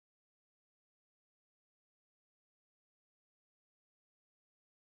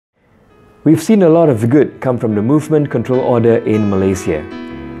We've seen a lot of good come from the movement control order in Malaysia.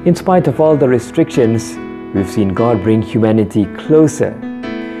 In spite of all the restrictions, we've seen God bring humanity closer,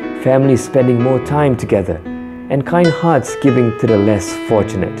 families spending more time together, and kind hearts giving to the less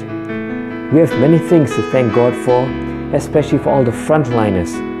fortunate. We have many things to thank God for, especially for all the frontliners,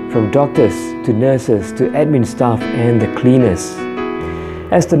 from doctors to nurses to admin staff and the cleaners.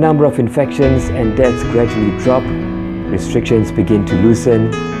 As the number of infections and deaths gradually drop, restrictions begin to loosen,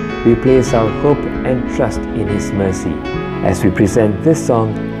 we place our hope and trust in His mercy as we present this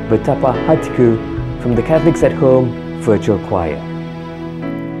song, Betapa Hatiku, from the Catholics at Home Virtual Choir.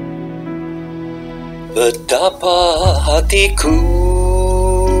 Betapa hatiku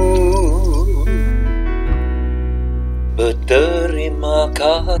berterima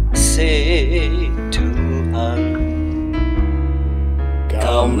kasih Tuhan,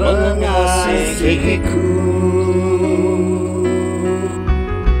 Kau mengasihiku,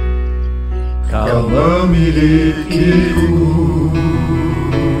 Kau memilikiku.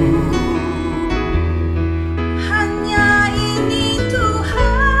 Hanya ini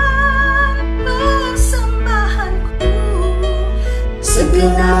Tuhan persembahanku,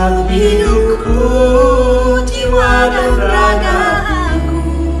 segenap hidupku, jiwa dan ragaku.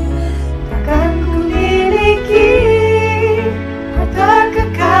 Takkan ku miliki harta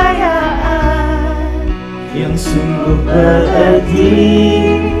kekayaan Yang sungguh berarti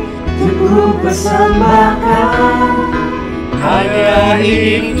ku persembahkan. hanya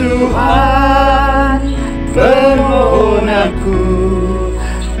ini Tuhan permohonanku.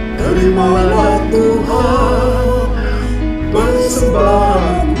 Terimalah Tuhan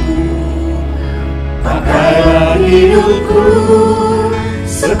persembahanku. Pakailah hidupku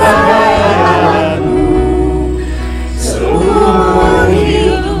sebagai alatmu seumur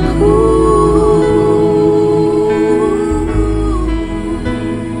hidupku.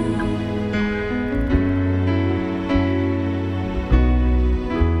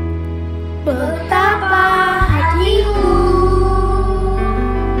 betapa hatiku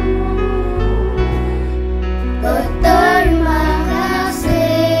berterima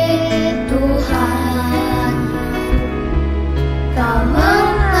kasih Tuhan, Kau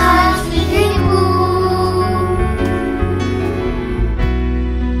mengasihiku,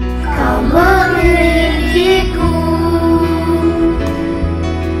 Kau memilikiku.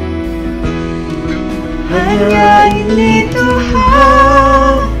 Hanya ini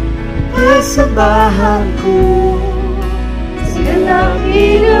Tuhan persembahanku, Segenap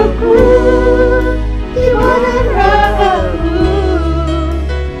hidupku, jiwa dan ragaku.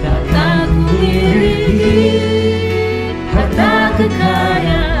 Takkan ku miliki harta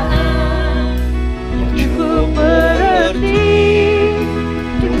kekayaan yang cukup berarti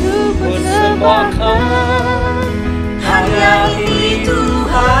untuk persembahkan. Hanya ini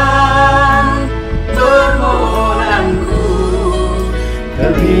Tuhan permohonanku.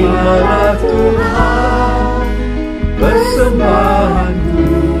 terimalah Tuhan persembahanku.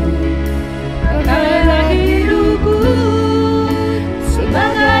 Pakailah hidupku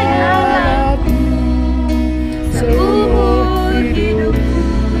sebagai alatmu seumur hidupku.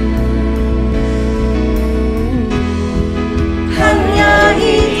 Hanya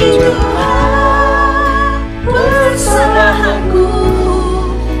itu Tuhan persembahanku,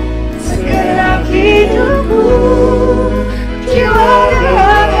 segenap hidupku, jiwa dan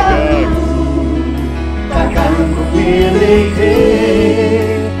ragaku. Takkan ku miliki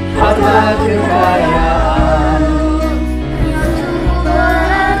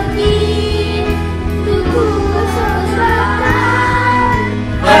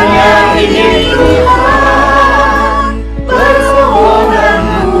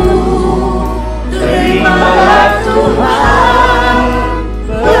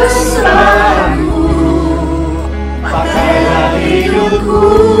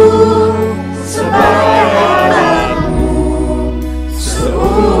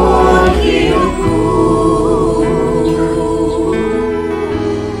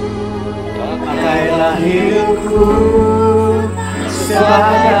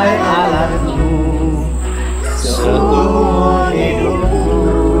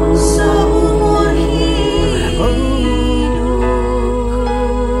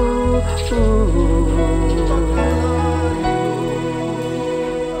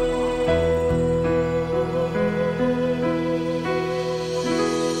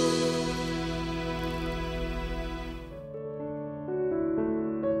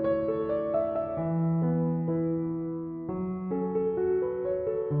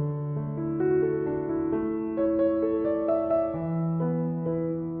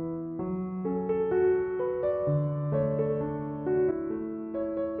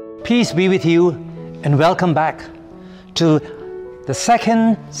Peace be with you and welcome back to the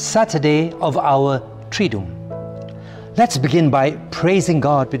second Saturday of our Triduum. Let's begin by praising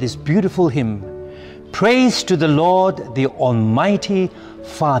God with this beautiful hymn, Praise to the Lord, the Almighty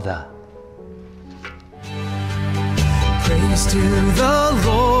Father. Praise to the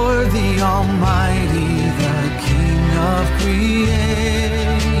Lord, the Almighty, the King of creation.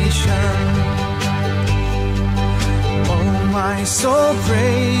 My soul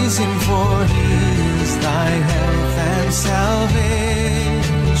praise him, for he is thy health and salvation.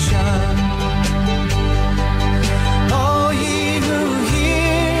 All ye who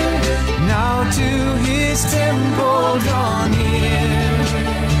hear, now to his temple draw near.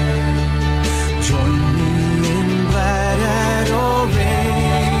 Join me in glad adoration.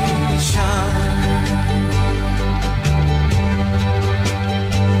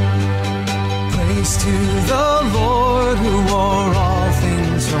 Praise to the Lord, who o'er all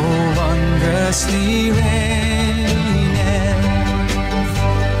things so wondrously reigneth,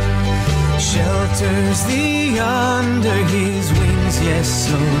 shelters thee under his wings, yes,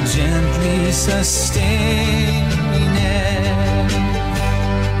 so gently sustaineth.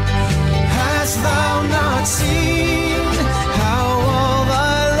 Hast thou not seen how all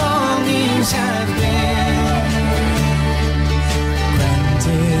thy longings have been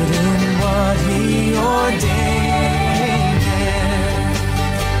granted in what he ordained?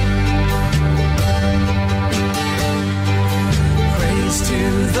 Praise to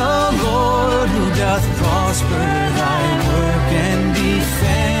the Lord, who doth prosper thy work and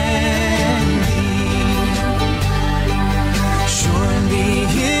defend thee. Surely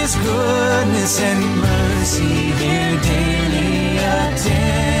his goodness and mercy here daily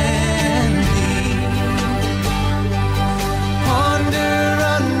attend thee. Ponder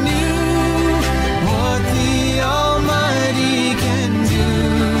anew what the Almighty can do,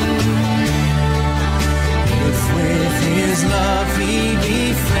 if with his love he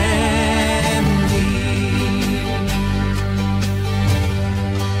befriend thee.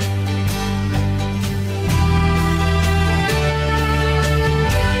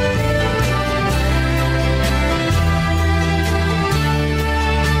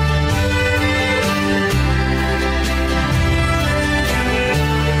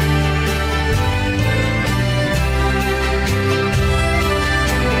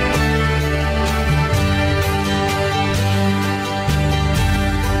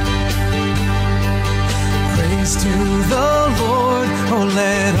 Praise to the Lord, oh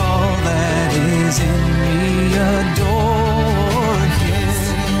let all that is in me adore him.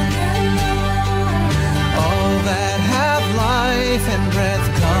 All that have life and breath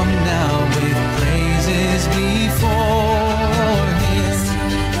come now with praises before him.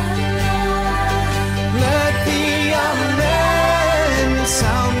 Let the amen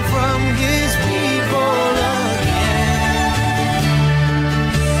sound from his people again.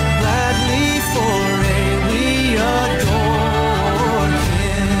 Gladly forever we adore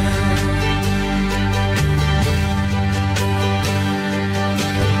him.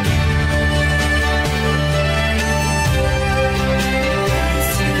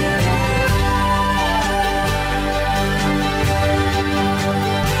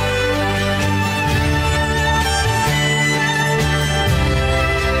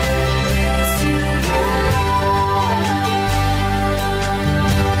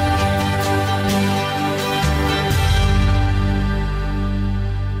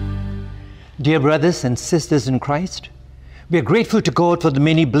 Dear brothers and sisters in Christ, we are grateful to God for the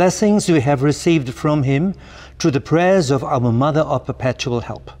many blessings we have received from him through the prayers of our Mother of Perpetual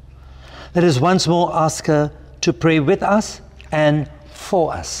Help. Let us once more ask her to pray with us and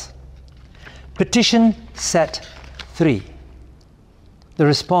for us. Petition set 3. The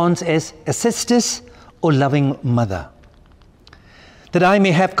response is, Assist us, O loving Mother, that I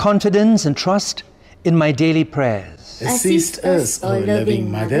may have confidence and trust in my daily prayers. Assist us, O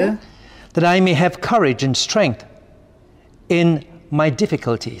loving Mother, that I may have courage and strength in my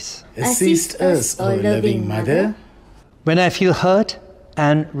difficulties. Assist us, O loving Mother, when I feel hurt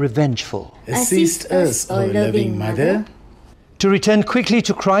and revengeful. Assist us, O loving Mother, to return quickly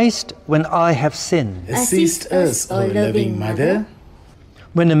to Christ when I have sinned. Assist us, O loving Mother,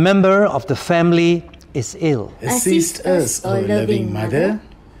 when a member of the family is ill. Assist us, O loving Mother,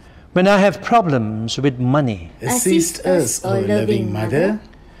 when I have problems with money. Assist us, O loving Mother,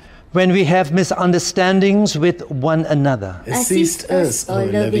 when we have misunderstandings with one another. Assist us, O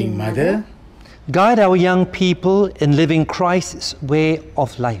loving Mother, guide our young people in living Christ's way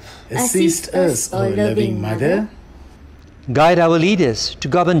of life. Assist us, O loving Mother, guide our leaders to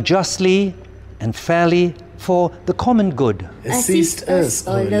govern justly and fairly for the common good. Assist us,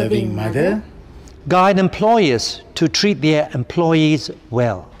 O loving Mother. Guide employers to treat their employees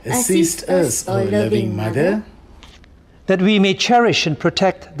well. Assist us, O loving Mother. That we may cherish and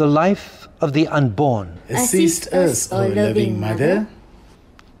protect the life of the unborn. Assist us, O loving Mother.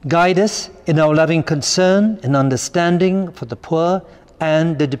 Guide us in our loving concern and understanding for the poor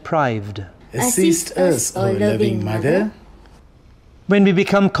and the deprived. Assist us, O loving Mother. When we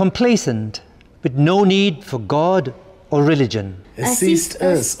become complacent with no need for God or religion. Assist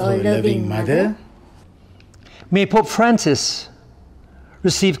us, O loving Mother. May Pope Francis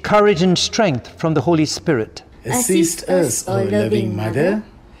receive courage and strength from the Holy Spirit. Assist us, O loving Mother.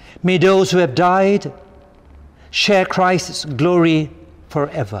 May those who have died share Christ's glory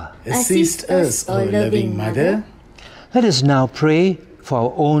forever. Assist us, O loving Mother. Let us now pray for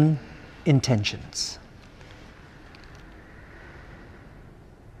our own intentions.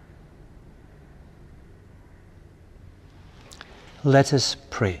 Let us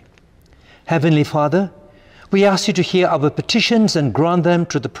pray. Heavenly Father, we ask you to hear our petitions and grant them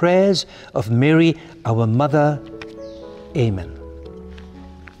through the prayers of Mary, our Mother. Amen.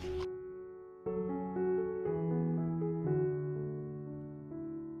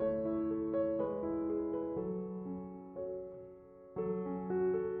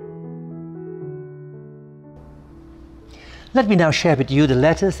 Let me now share with you the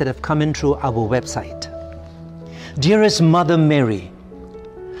letters that have come in through our website. Dearest Mother Mary,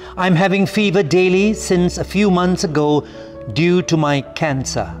 I'm having fever daily since a few months ago due to my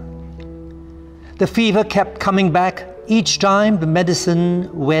cancer. The fever kept coming back each time the medicine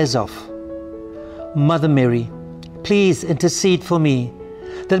wears off. Mother Mary, please intercede for me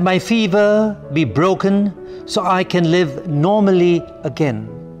that my fever be broken so I can live normally again.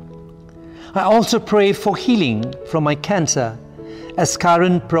 I also pray for healing from my cancer, as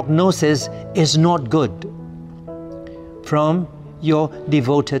current prognosis is not good. From your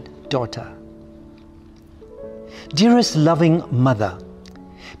devoted daughter. Dearest loving Mother,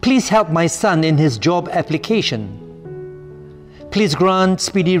 please help my son in his job application. Please grant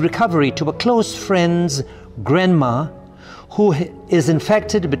speedy recovery to a close friend's grandma who is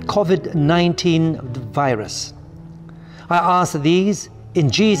infected with COVID-19 virus. I ask these in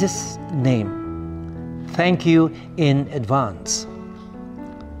Jesus' name. Thank you in advance.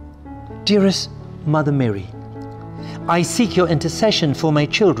 Dearest Mother Mary, I seek your intercession for my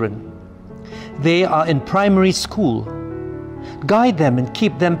children. They are in primary school. Guide them and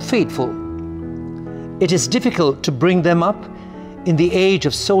keep them faithful. It is difficult to bring them up in the age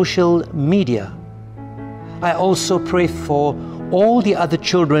of social media. I also pray for all the other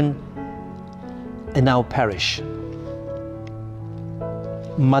children in our parish.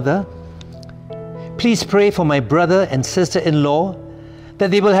 Mother, please pray for my brother and sister-in-law that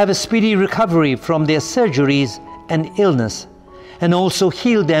they will have a speedy recovery from their surgeries and illness, and also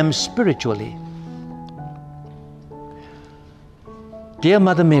heal them spiritually. Dear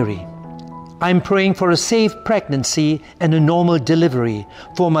Mother Mary, I'm praying for a safe pregnancy and a normal delivery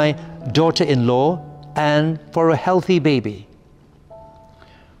for my daughter-in-law and for a healthy baby.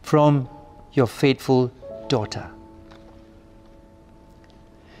 From your faithful daughter.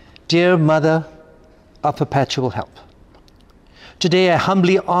 Dear Mother of Perpetual Help, today I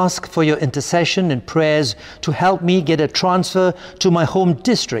humbly ask for your intercession and prayers to help me get a transfer to my home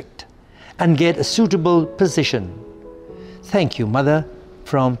district and get a suitable position. Thank you, Mother,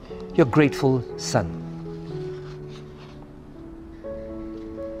 from your grateful son.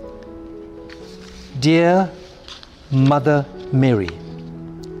 Dear Mother Mary,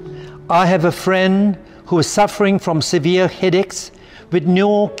 I have a friend who is suffering from severe headaches with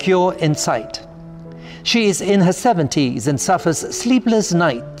no cure in sight. She is in her 70s and suffers sleepless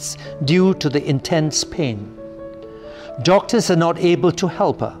nights due to the intense pain. Doctors are not able to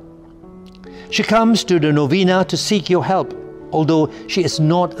help her. She comes to the Novena to seek your help, although she is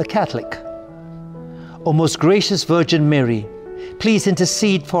not a Catholic. O most gracious Virgin Mary, please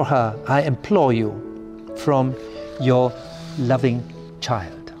intercede for her, I implore you, from your loving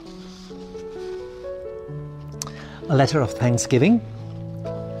child. A letter of thanksgiving.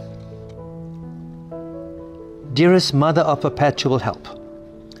 Dearest Mother of Perpetual Help,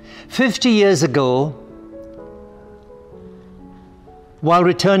 50 years ago, while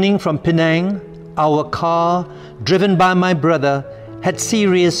returning from Penang, our car, driven by my brother, had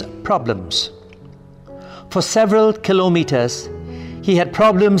serious problems. For several kilometers, he had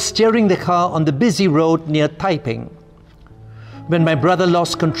problems steering the car on the busy road near Taiping. When my brother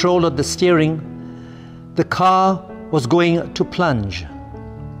lost control of the steering, the car was going to plunge.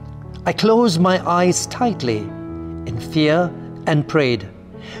 I closed my eyes tightly in fear and prayed,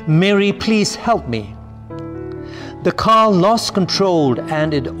 Mary, please help me. The car lost control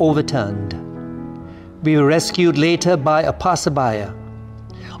and it overturned. We were rescued later by a passerby.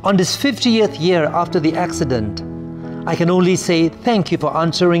 On this 50th year after the accident, I can only say thank you for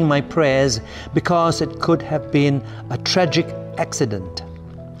answering my prayers, because it could have been a tragic accident.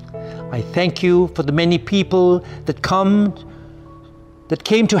 I thank you for the many people that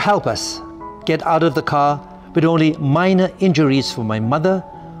came to help us get out of the car with only minor injuries for my mother,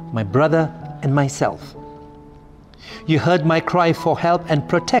 my brother, and myself. You heard my cry for help and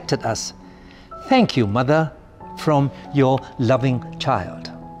protected us. Thank you, Mother, from your loving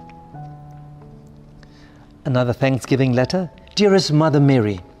child. Another Thanksgiving letter. Dearest Mother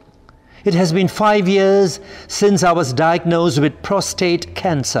Mary, it has been 5 years since I was diagnosed with prostate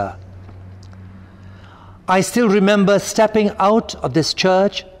cancer. I still remember stepping out of this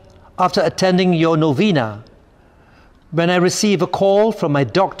church after attending your novena when I received a call from my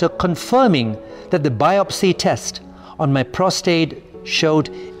doctor confirming that the biopsy test on my prostate showed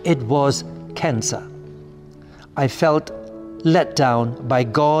it was cancer. I felt let down by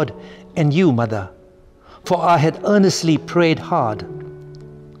God and you, Mother, for I had earnestly prayed hard.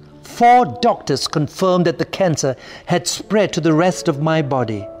 4 doctors confirmed that the cancer had spread to the rest of my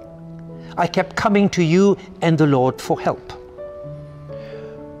body. I kept coming to you and the Lord for help.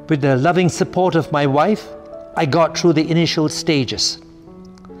 With the loving support of my wife, I got through the initial stages.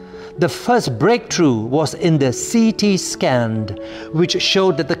 The first breakthrough was in the CT scan, which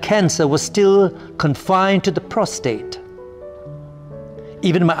showed that the cancer was still confined to the prostate.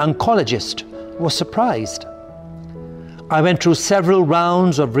 Even my oncologist was surprised. I went through several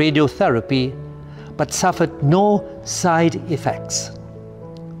rounds of radiotherapy, but suffered no side effects.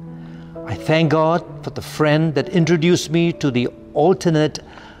 I thank God for the friend that introduced me to the alternate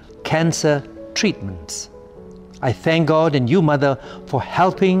cancer treatments. I thank God and you, Mother, for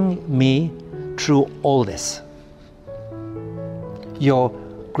helping me through all this. Your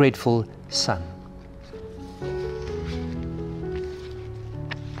grateful son.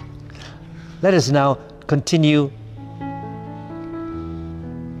 Let us now continue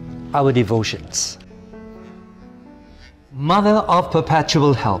our devotions. Mother of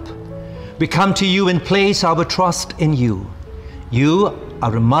perpetual help, we come to you and place our trust in you. You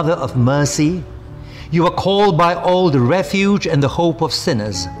are a mother of mercy. You are called by all the refuge and the hope of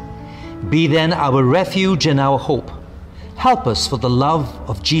sinners. Be then our refuge and our hope. Help us for the love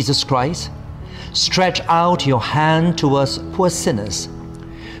of Jesus Christ. Stretch out your hand to us poor sinners.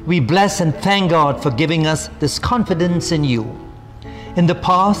 We bless and thank God for giving us this confidence in you. In the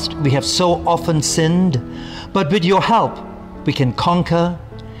past, we have so often sinned, but with your help, we can conquer,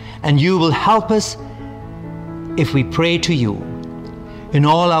 and you will help us if we pray to you. In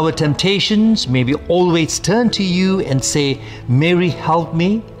all our temptations, may we always turn to you and say, Mary, help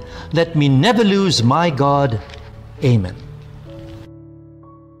me. Let me never lose my God. Amen.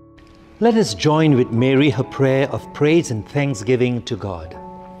 Let us join with Mary her prayer of praise and thanksgiving to God.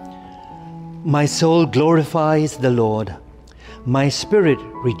 My soul glorifies the Lord. My spirit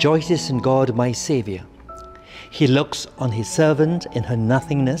rejoices in God my Saviour. He looks on his servant in her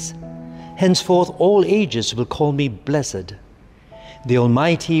nothingness. Henceforth all ages will call me blessed. The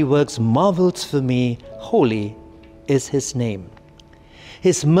Almighty works marvels for me, holy is his name.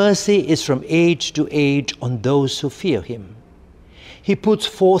 His mercy is from age to age on those who fear him. He puts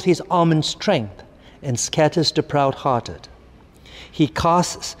forth his arm in strength and scatters the proud-hearted. He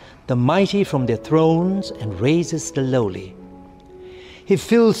casts the mighty from their thrones and raises the lowly. He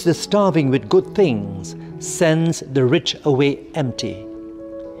fills the starving with good things, sends the rich away empty.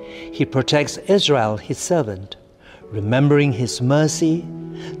 He protects Israel, his servant, remembering his mercy,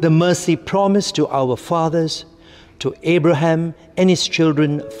 the mercy promised to our fathers, to Abraham and his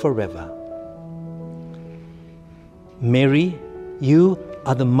children forever. Mary, you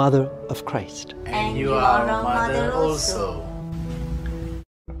are the mother of Christ. And you are our mother also.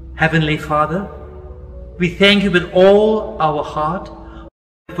 Heavenly Father, we thank you with all our heart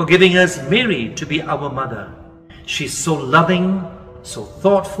for giving us Mary to be our mother. She's so loving, so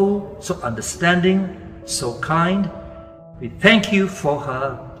thoughtful, so understanding, so kind. We thank you for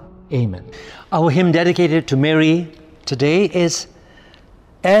her. Amen. Our hymn dedicated to Mary today is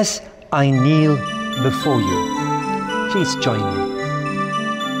As I Kneel Before You. Please join me.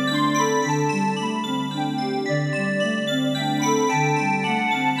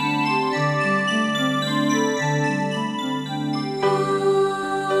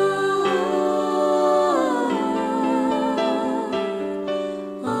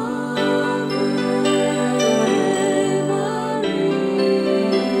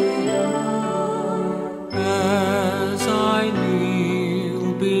 As I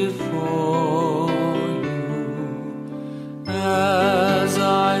kneel before you,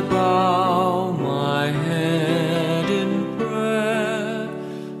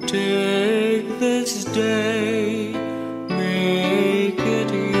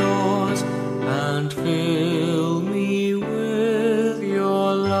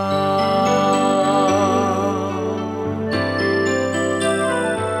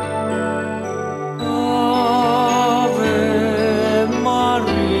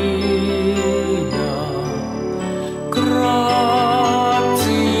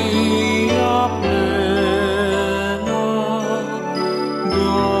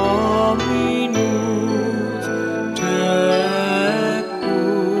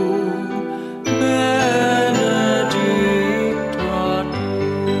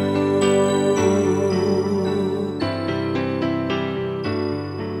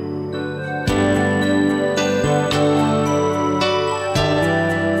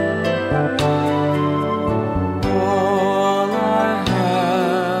 All I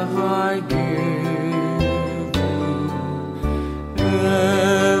have I give thee.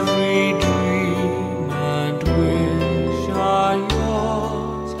 Every dream and wish are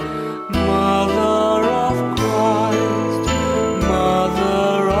yours. Mother of Christ,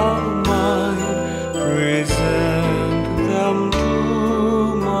 Mother of mine, present them to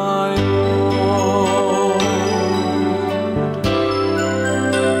my Lord.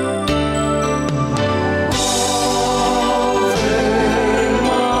 Ave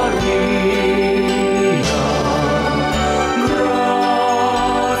Maria, gratia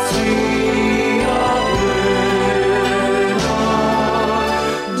plena,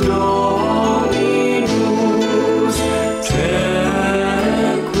 Dominus tecum,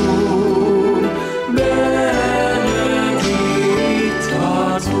 benedicta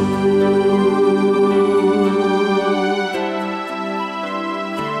tu.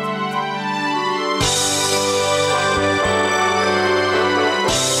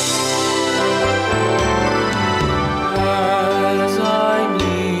 As I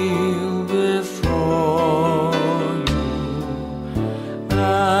kneel before you,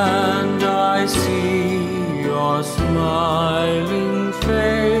 and I see your smiling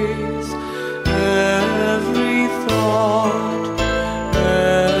face, every thought,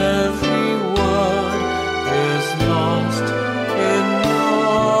 every word is lost in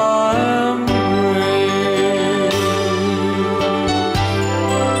your embrace.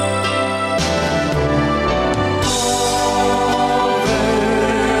 Ave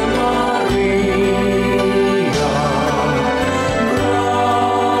Maria,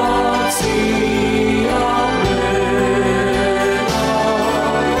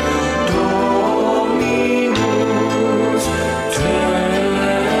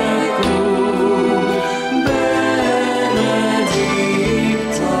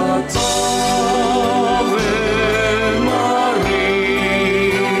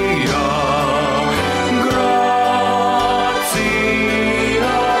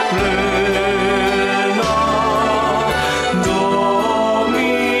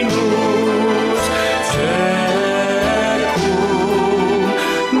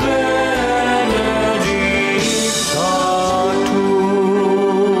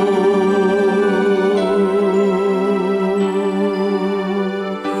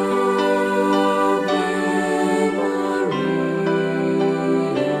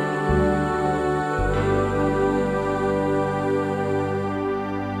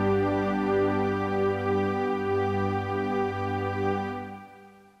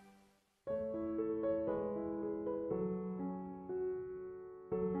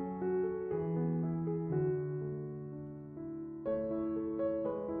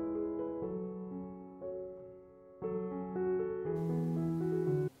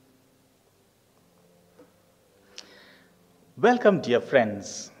 Welcome, dear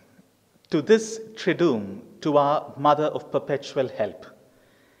friends, to this Triduum, to our Mother of Perpetual Help.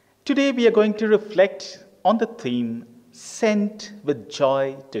 Today we are going to reflect on the theme, Sent with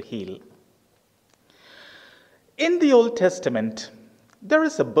Joy to Heal. In the Old Testament, there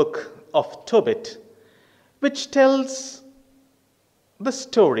is a book of Tobit which tells the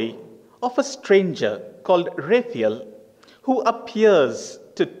story of a stranger called Raphael who appears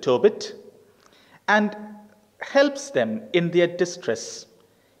to Tobit and helps them in their distress.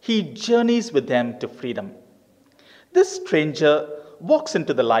 He journeys with them to freedom. This stranger walks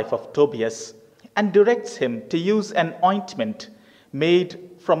into the life of Tobias and directs him to use an ointment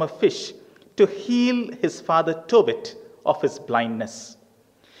made from a fish to heal his father Tobit of his blindness.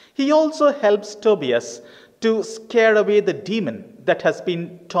 He also helps Tobias to scare away the demon that has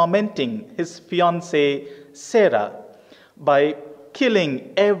been tormenting his fiancée Sarah by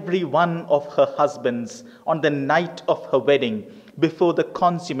killing every one of her husbands on the night of her wedding before the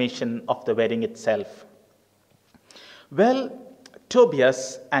consummation of the wedding itself. Well,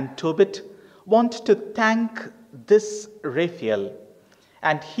 Tobias and Tobit want to thank this Raphael,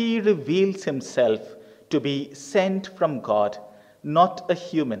 and he reveals himself to be sent from God, not a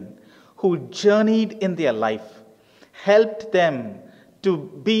human, who journeyed in their life, helped them to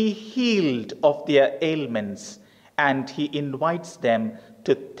be healed of their ailments, and he invites them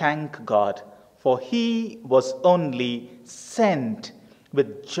to thank God, for he was only sent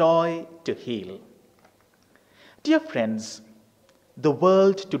with joy to heal. Dear friends, the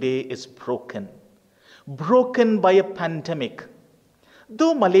world today is broken by a pandemic.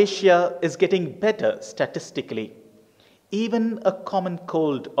 Though Malaysia is getting better statistically, even a common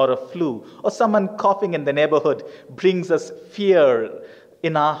cold or a flu or someone coughing in the neighborhood brings us fear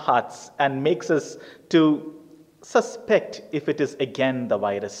in our hearts and makes us to suspect if it is again the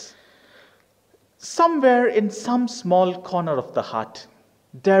virus. Somewhere in some small corner of the heart,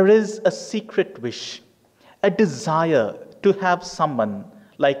 there is a secret wish, a desire to have someone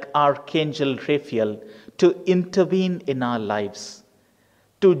like Archangel Raphael to intervene in our lives,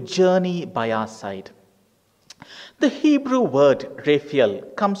 to journey by our side. The Hebrew word Raphael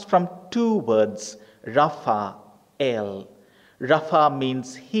comes from two words, Rapha, El. Rapha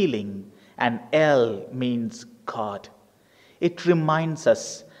means healing and El means God. It reminds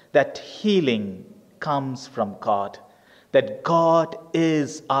us that healing comes from God, that God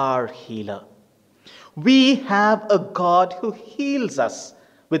is our healer. We have a God who heals us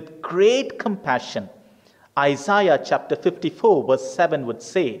with great compassion. Isaiah chapter 54 verse 7 would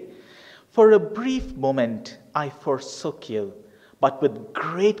say, "For a brief moment I forsook you, but with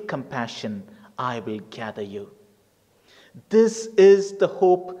great compassion I will gather you." This is the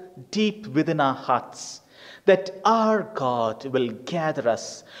hope deep within our hearts, that our God will gather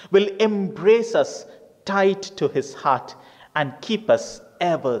us, will embrace us tight to his heart and keep us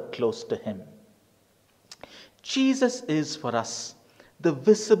ever close to him. Jesus is for us the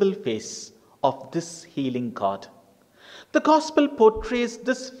visible face of this healing God. The gospel portrays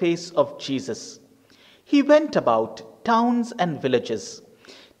this face of Jesus. He went about towns and villages,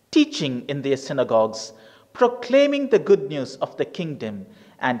 teaching in their synagogues, proclaiming the good news of the kingdom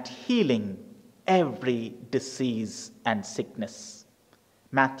and healing every disease and sickness.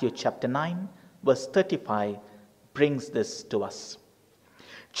 Matthew chapter 9 verse 35 brings this to us.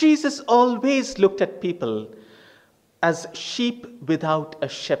 Jesus always looked at people as sheep without a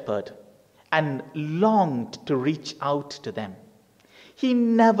shepherd and longed to reach out to them. He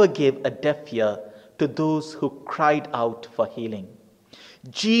never gave a deaf ear to those who cried out for healing.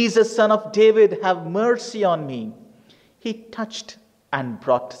 "Jesus, Son of David, have mercy on me." He touched and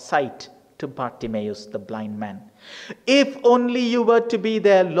brought sight to Bartimaeus, the blind man. "If only you were to be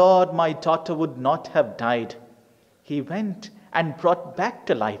there, Lord, my daughter would not have died." He went and brought back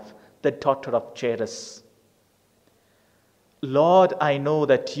to life the daughter of Jairus. "Lord, I know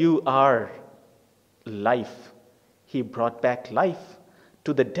that you are life." He brought back life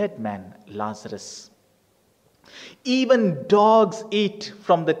to the dead man, Lazarus. "Even dogs eat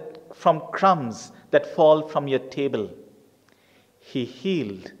from crumbs that fall from your table." He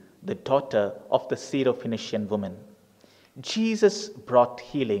healed the daughter of the Syrophoenician woman. Jesus brought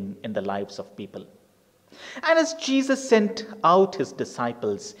healing in the lives of people. And as Jesus sent out his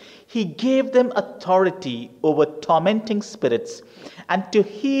disciples, he gave them authority over tormenting spirits and to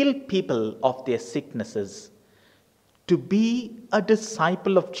heal people of their sicknesses. To be a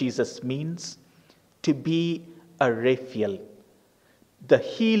disciple of Jesus means to be a Raphael, the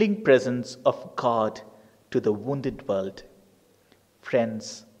healing presence of God to the wounded world.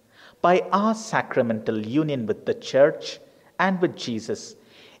 Friends, by our sacramental union with the church and with Jesus,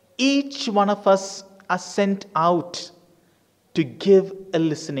 each one of us are sent out to give a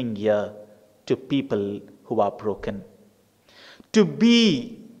listening ear to people who are broken, to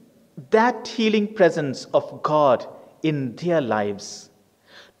be that healing presence of God in their lives,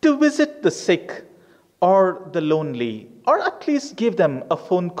 to visit the sick or the lonely, or at least give them a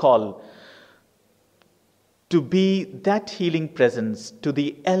phone call, to be that healing presence to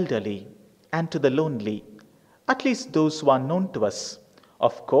the elderly and to the lonely, at least those who are known to us.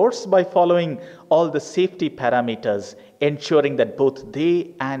 Of course, by following all the safety parameters, ensuring that both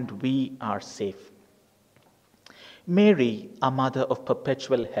they and we are safe. Mary, our mother of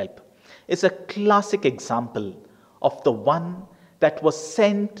perpetual help, is a classic example of the one that was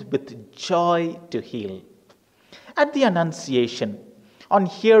sent with joy to heal. At the Annunciation, on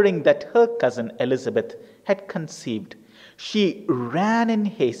hearing that her cousin Elizabeth had conceived, she ran in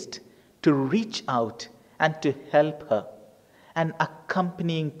haste to reach out and to help her, an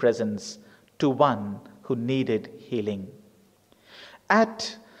accompanying presence to one who needed healing.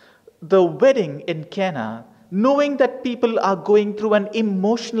 At the wedding in Cana, knowing that people are going through an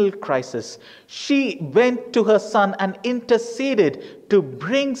emotional crisis, she went to her son and interceded to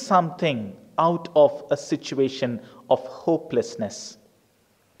bring something out of a situation of hopelessness.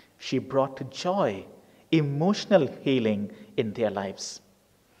 She brought joy, emotional healing in their lives.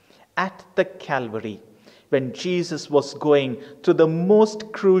 At the Calvary, when Jesus was going through the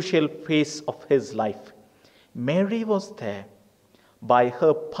most crucial phase of his life, Mary was there by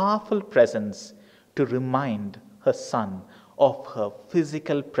her powerful presence to remind her son of her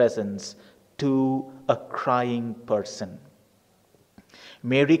physical presence to a crying person.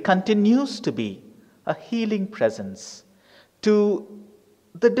 Mary continues to be a healing presence to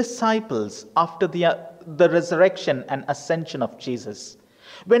the disciples after the resurrection and ascension of Jesus.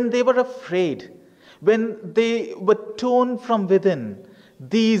 When they were afraid, when they were torn from within,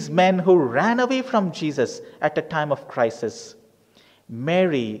 these men who ran away from Jesus at a time of crisis.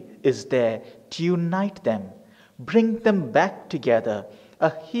 Mary is there to unite them, bring them back together,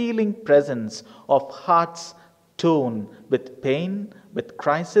 a healing presence of hearts torn with pain, with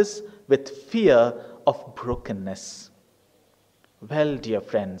crisis, with fear of brokenness. Well, dear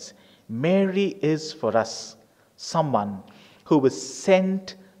friends, Mary is for us someone who was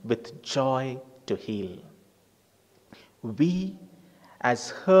sent with joy to heal. We,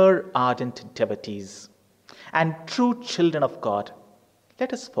 as her ardent devotees and true children of God,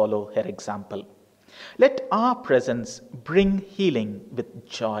 let us follow her example. Let our presence bring healing with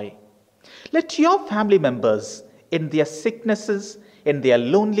joy. Let your family members, in their sicknesses, in their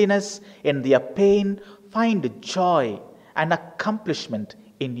loneliness, in their pain, find joy and accomplishment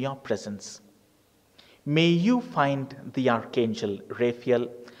in your presence. May you find the Archangel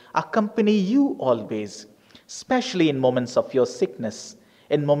Raphael accompany you always, especially in moments of your sickness,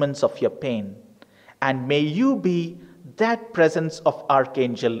 in moments of your pain. And may you be that presence of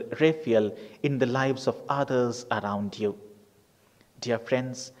Archangel Raphael in the lives of others around you. Dear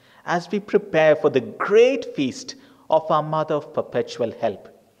friends, as we prepare for the great feast of our Mother of Perpetual Help,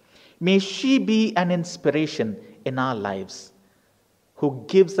 may she be an inspiration in our lives, who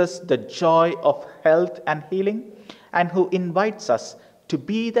gives us the joy of health and healing, and who invites us to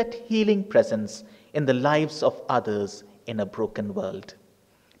be that healing presence in the lives of others in a broken world.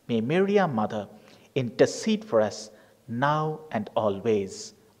 May Mary, our Mother, intercede for us now and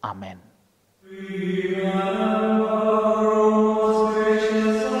always. Amen.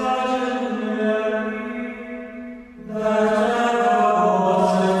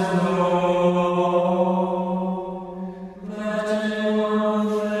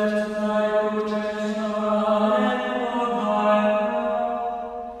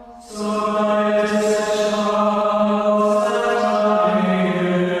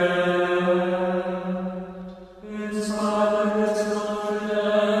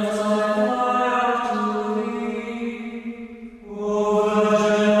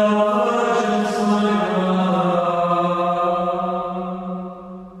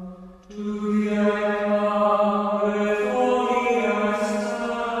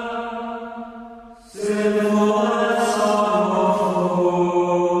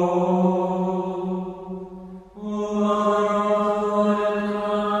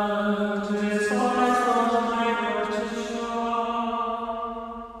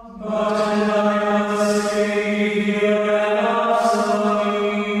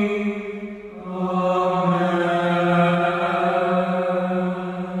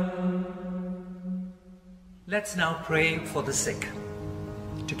 Let's now pray for the sick.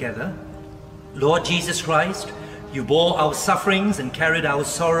 Together, Lord Jesus Christ, you bore our sufferings and carried our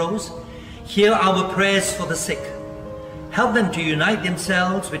sorrows. Hear our prayers for the sick. Help them to unite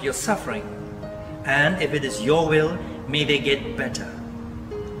themselves with your suffering. And if it is your will, may they get better.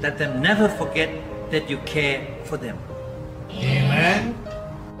 Let them never forget that you care for them. Amen.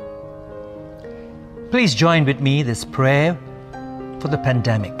 Please join with me this prayer for the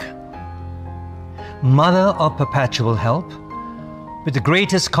pandemic. Mother of Perpetual Help, with the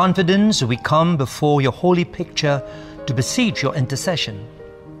greatest confidence we come before your holy picture to beseech your intercession.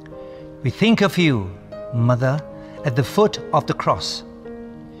 We think of you, Mother, at the foot of the cross.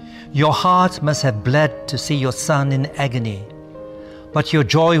 Your heart must have bled to see your Son in agony, but your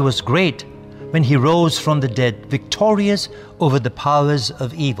joy was great when he rose from the dead, victorious over the powers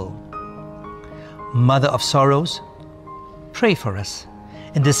of evil. Mother of Sorrows, pray for us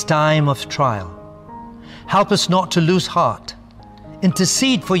in this time of trial. Help us not to lose heart.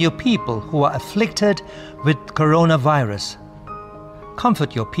 Intercede for your people who are afflicted with coronavirus.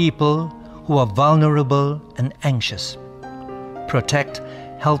 Comfort your people who are vulnerable and anxious. Protect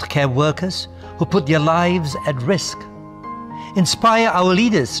healthcare workers who put their lives at risk. Inspire our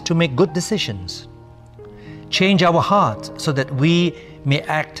leaders to make good decisions. Change our hearts so that we may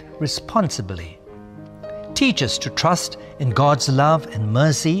act responsibly. Teach us to trust in God's love and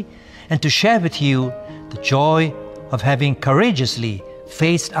mercy and to share with you the joy of having courageously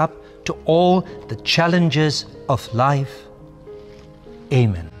faced up to all the challenges of life.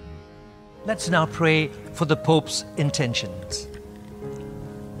 Amen. Let's now pray for the Pope's intentions.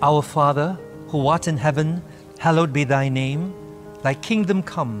 Our Father, who art in heaven, hallowed be thy name. Thy kingdom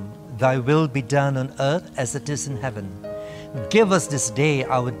come, thy will be done on earth as it is in heaven. Give us this day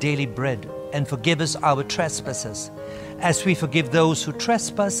our daily bread, and forgive us our trespasses, as we forgive those who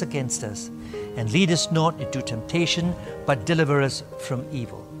trespass against us. And lead us not into temptation, but deliver us from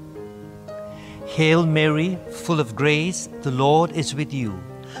evil. Hail Mary, full of grace, the Lord is with you.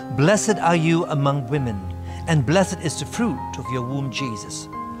 Blessed are you among women, and blessed is the fruit of your womb, Jesus.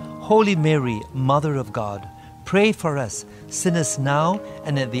 Holy Mary, Mother of God, pray for us sinners now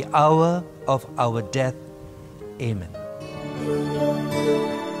and at the hour of our death. Amen.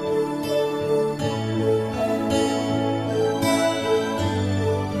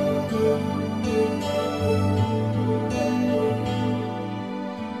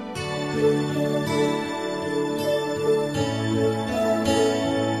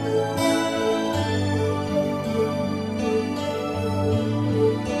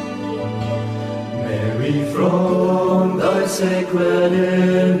 From thy sacred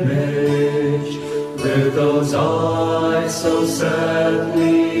image, with those eyes so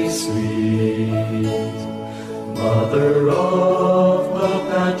sadly sweet, Mother of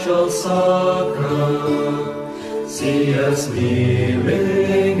perpetual succor, see us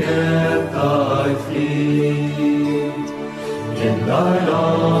kneeling at thy feet. In thine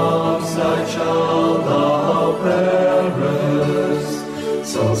arms thy child thou bearest,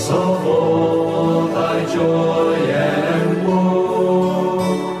 so full thy joy and woe.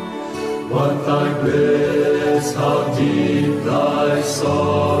 What thy bliss, how deep thy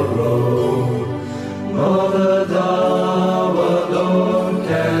sorrow, Mother, thou alone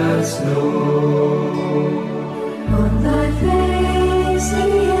canst know. On thy face he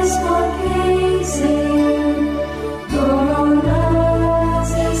is not gazing, nor on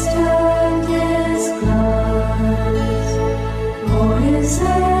us is turned his glance, or his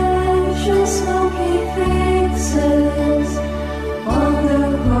anxious look he fixes on the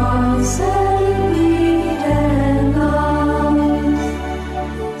cross and feet and arms.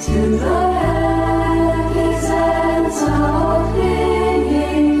 To the hand his hands are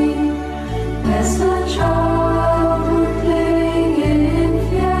clinging, as the child would cling in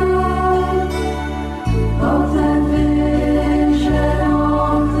fear of the vision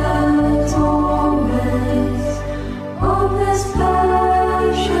of the torments of this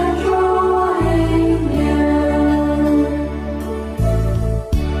passion drawing near.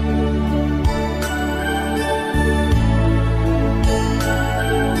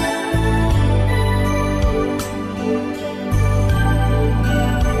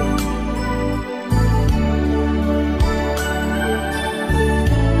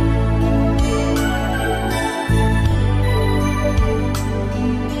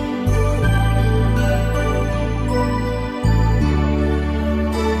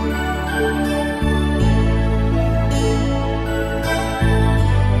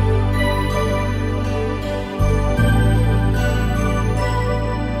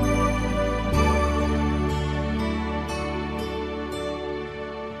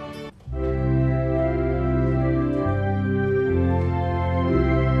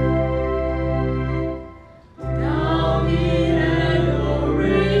 Now in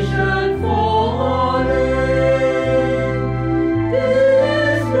adoration falling,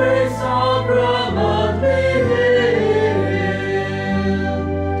 this great sacrament we hail.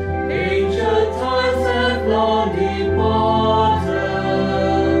 Ancient times have long departed,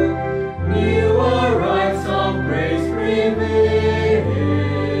 newer rites of grace prevail.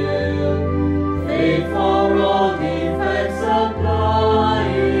 Faith for all defects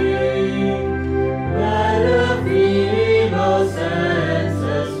supplying, let the feeble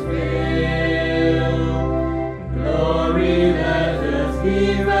senses fail. Glory let us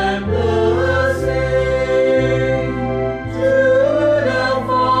give and blessing to the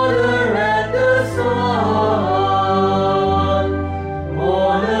Father and the Son.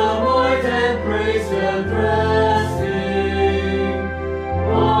 Honor, might, and praise addressing,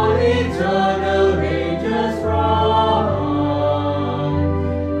 all eternal ages from.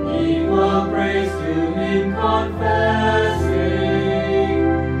 Equal praise to Him confessing,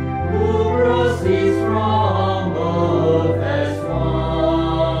 who proceeds from both as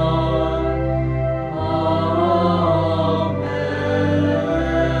one. Amen.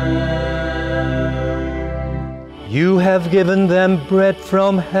 You have given them bread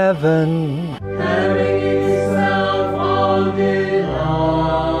from heaven. Having itself all delight.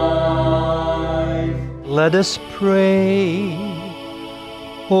 Let us pray.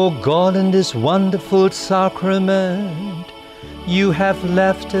 O God, in this wonderful sacrament, you have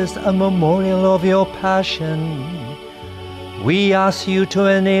left us a memorial of your passion. We ask you to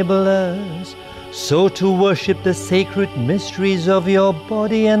enable us so to worship the sacred mysteries of your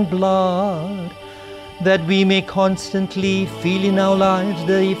body and blood, that we may constantly feel in our lives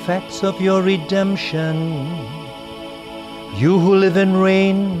the effects of your redemption. You who live and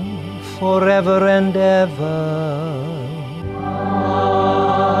reign forever and ever.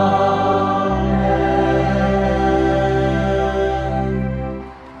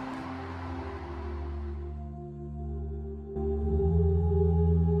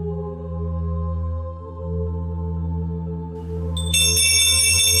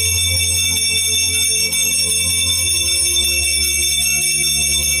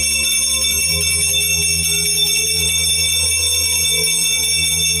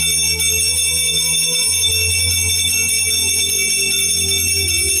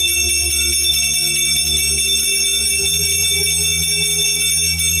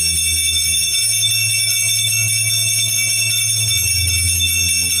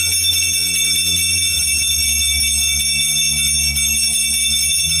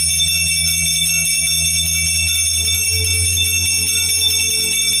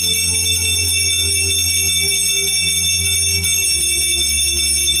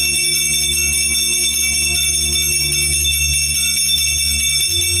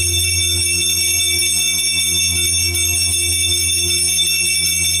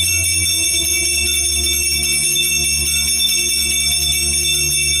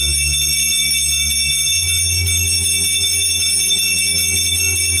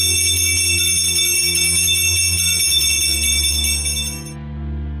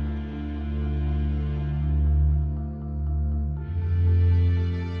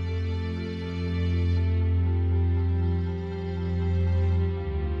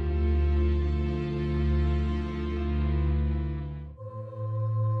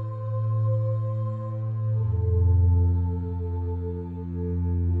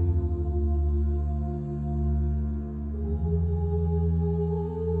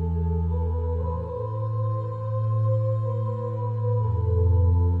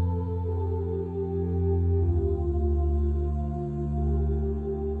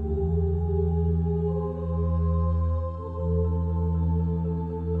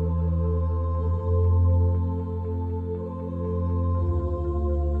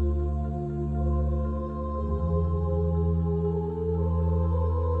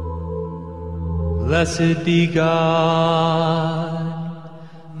 Blessed be God.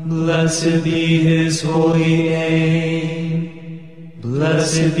 Blessed be his holy name.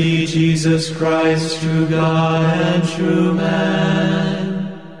 Blessed be Jesus Christ, true God and true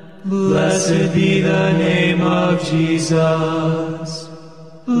man. Blessed be the name of Jesus.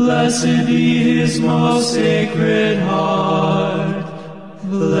 Blessed be his most sacred heart.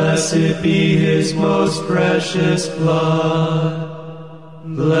 Blessed be his most precious blood.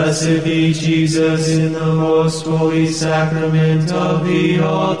 Blessed be Jesus in the most holy sacrament of the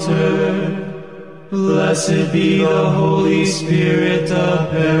altar. Blessed be the Holy Spirit, the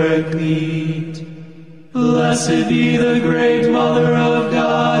Paraclete. Blessed be the great Mother of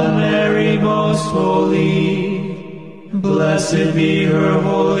God, Mary most holy. Blessed be her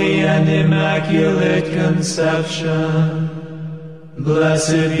holy and immaculate conception.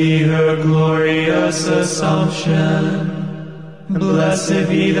 Blessed be her glorious assumption. Blessed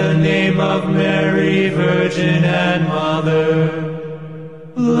be the name of Mary, Virgin and Mother.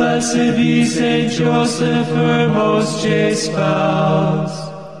 Blessed be Saint Joseph, her most chaste spouse.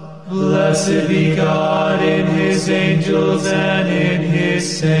 Blessed be God in his angels and in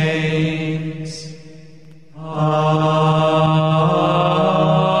his saints. Amen.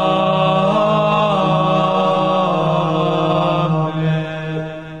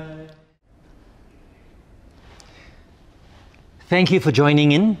 Thank you for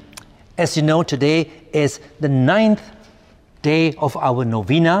joining in. As you know, today is the 9th day of our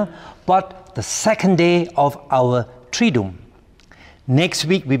novena, but the 2nd day of our Triduum. Next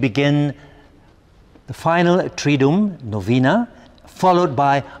week we begin the final Triduum novena, followed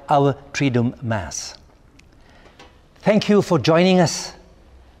by our Triduum Mass. Thank you for joining us.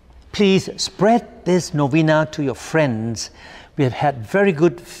 Please spread this novena to your friends. We have had very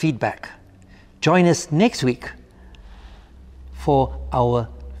good feedback. Join us next week for our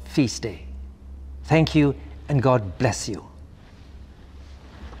feast day. Thank you and God bless you.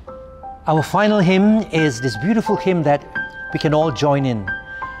 Our final hymn is this beautiful hymn that we can all join in,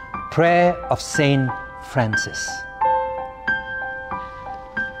 Prayer of Saint Francis.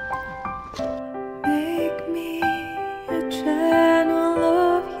 Make me a channel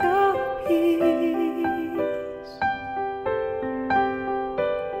of your peace.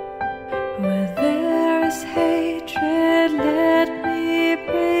 Where there is hatred, let me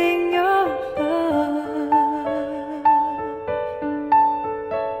bring your love.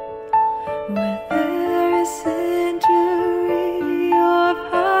 Where there is injury of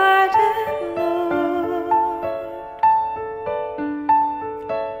heart and Lord,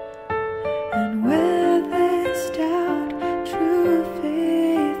 and where there's doubt, true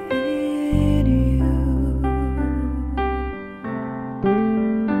faith in you.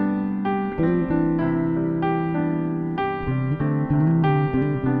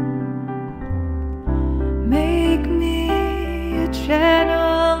 Make me a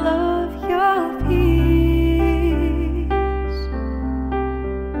channel of your peace.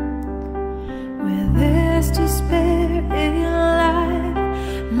 Where there's despair in life,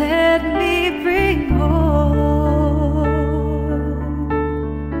 let me bring hope.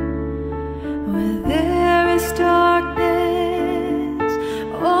 Where there is darkness,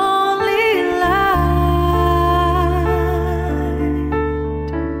 only light.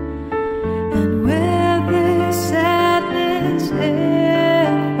 And where there's sadness,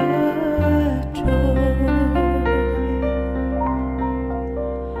 ever joy.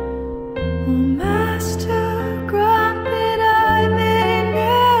 Oh, Master, grant that I may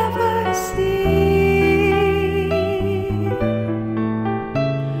never see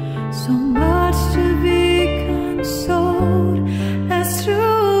so much to be consoled as to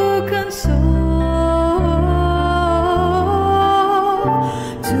console,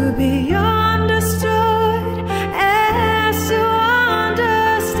 to be understood as to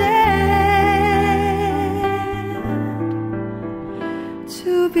understand,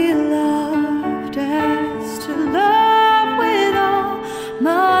 to be loved as to love with all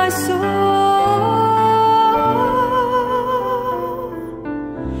my soul.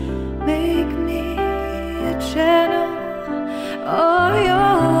 Make me a channel of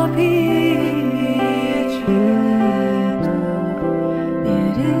your peace.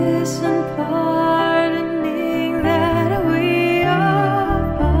 It isn't pardoning that we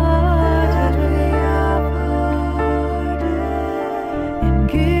are pardoned, in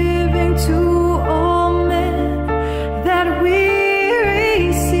giving to all men that we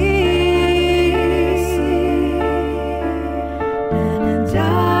receive, and in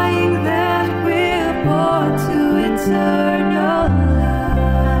dying that we're born to eternal life.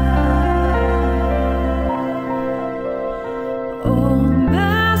 Oh,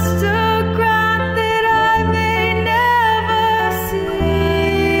 Master,